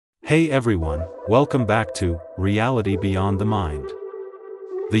Hey everyone, welcome back to Reality Beyond the Mind.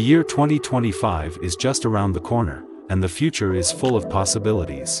 The year 2025 is just around the corner, and the future is full of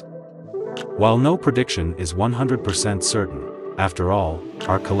possibilities. While no prediction is 100% certain, after all,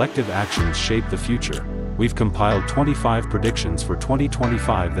 our collective actions shape the future. We've compiled 25 predictions for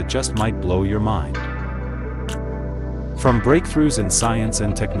 2025 that just might blow your mind. From breakthroughs in science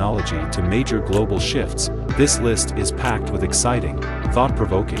and technology to major global shifts, this list is packed with exciting,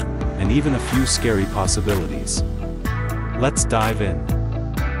 thought-provoking, and even a few scary possibilities. Let's dive in.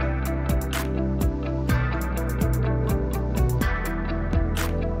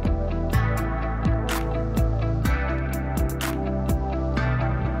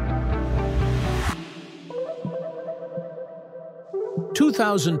 Two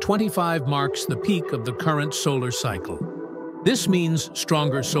 2025 marks the peak of the current solar cycle. This means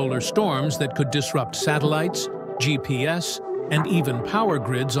stronger solar storms that could disrupt satellites, GPS, and even power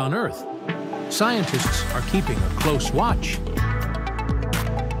grids on Earth. Scientists are keeping a close watch.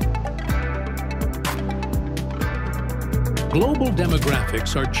 Global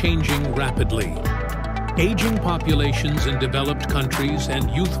demographics are changing rapidly. Aging populations in developed countries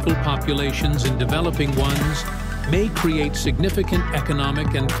and youthful populations in developing ones may create significant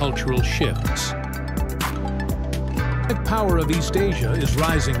economic and cultural shifts. The power of East Asia is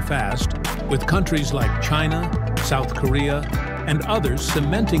rising fast, with countries like China, South Korea, and others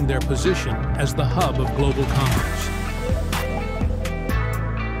cementing their position as the hub of global commerce.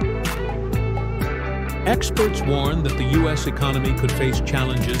 Experts warn that the U.S. economy could face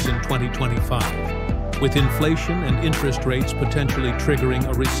challenges in 2025, with inflation and interest rates potentially triggering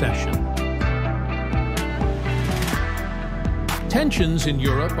a recession. Tensions in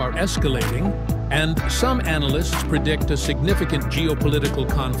Europe are escalating, and some analysts predict a significant geopolitical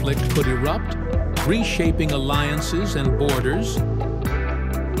conflict could erupt, reshaping alliances and borders.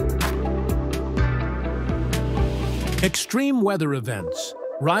 Extreme weather events,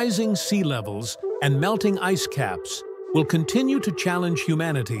 rising sea levels, and melting ice caps will continue to challenge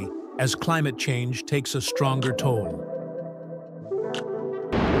humanity as climate change takes a stronger toll.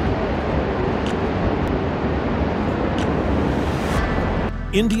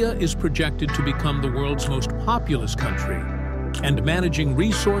 India is projected to become the world's most populous country, and managing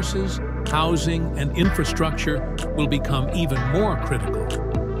resources, housing, and infrastructure will become even more critical.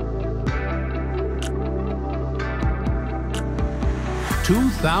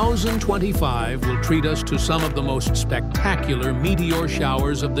 2025 will treat us to some of the most spectacular meteor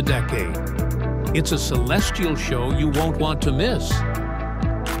showers of the decade. It's a celestial show you won't want to miss.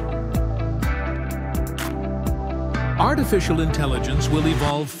 Artificial intelligence will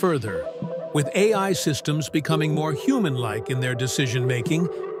evolve further, with AI systems becoming more human-like in their decision-making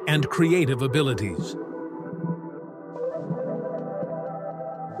and creative abilities.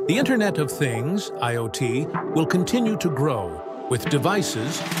 The Internet of Things, IoT, will continue to grow, with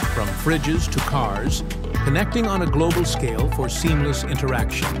devices, from fridges to cars, connecting on a global scale for seamless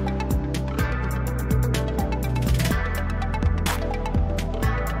interaction.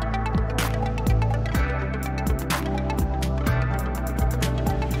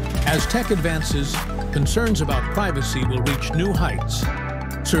 As tech advances, concerns about privacy will reach new heights.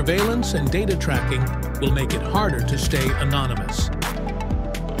 Surveillance and data tracking will make it harder to stay anonymous.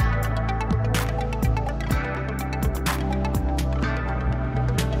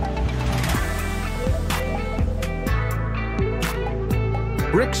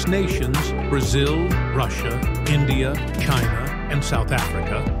 BRICS nations, Brazil, Russia, India, China, and South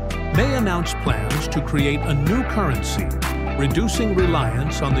Africa, may announce plans to create a new currency, reducing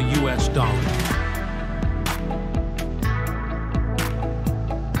reliance on the US dollar.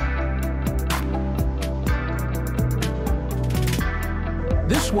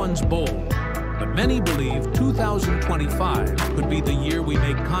 This one's bold, but many believe 2025 could be the year we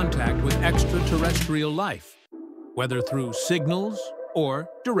make contact with extraterrestrial life, whether through signals or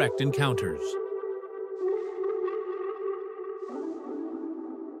direct encounters.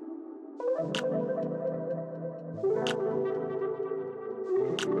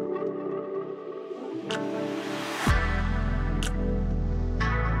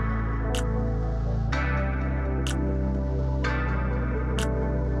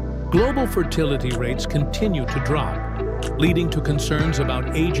 Global fertility rates continue to drop, leading to concerns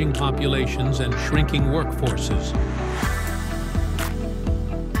about aging populations and shrinking workforces.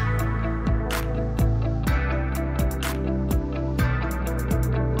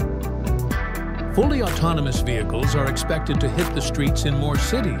 Fully autonomous vehicles are expected to hit the streets in more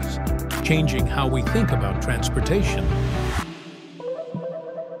cities, changing how we think about transportation.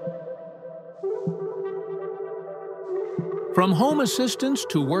 From home assistants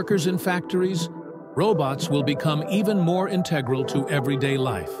to workers in factories, robots will become even more integral to everyday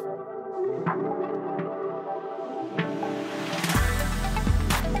life.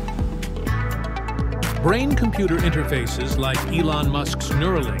 Brain-computer interfaces like Elon Musk's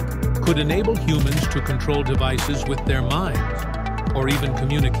Neuralink could enable humans to control devices with their minds, or even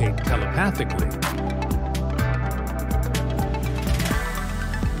communicate telepathically.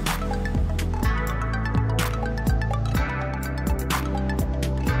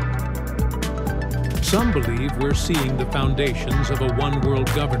 Some believe we're seeing the foundations of a one-world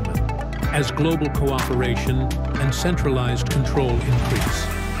government as global cooperation and centralized control increase.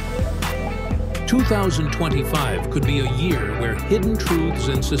 2025 could be a year where hidden truths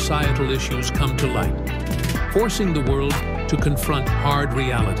and societal issues come to light, forcing the world to confront hard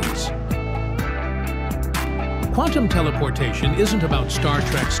realities. Quantum teleportation isn't about Star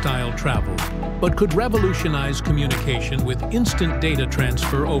Trek-style travel, but could revolutionize communication with instant data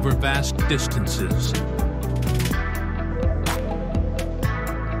transfer over vast distances.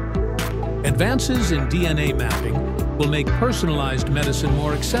 Advances in DNA mapping will make personalized medicine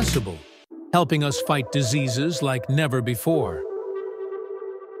more accessible, helping us fight diseases like never before.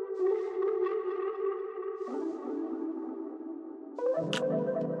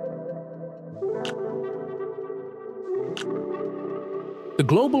 The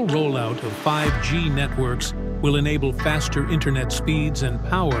global rollout of 5G networks will enable faster internet speeds and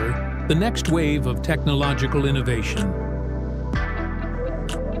power the next wave of technological innovation.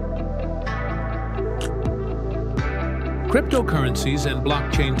 Cryptocurrencies and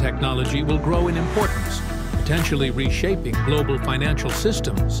blockchain technology will grow in importance, potentially reshaping global financial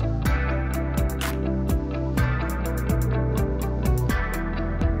systems.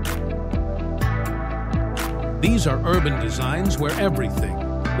 These are urban designs where everything,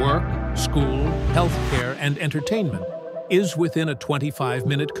 work, school, healthcare, and entertainment, is within a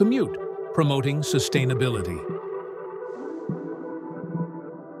 25-minute commute, promoting sustainability.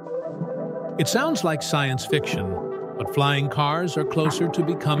 It sounds like science fiction, but flying cars are closer to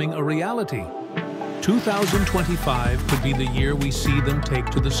becoming a reality. 2025 could be the year we see them take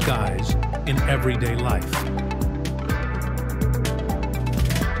to the skies in everyday life.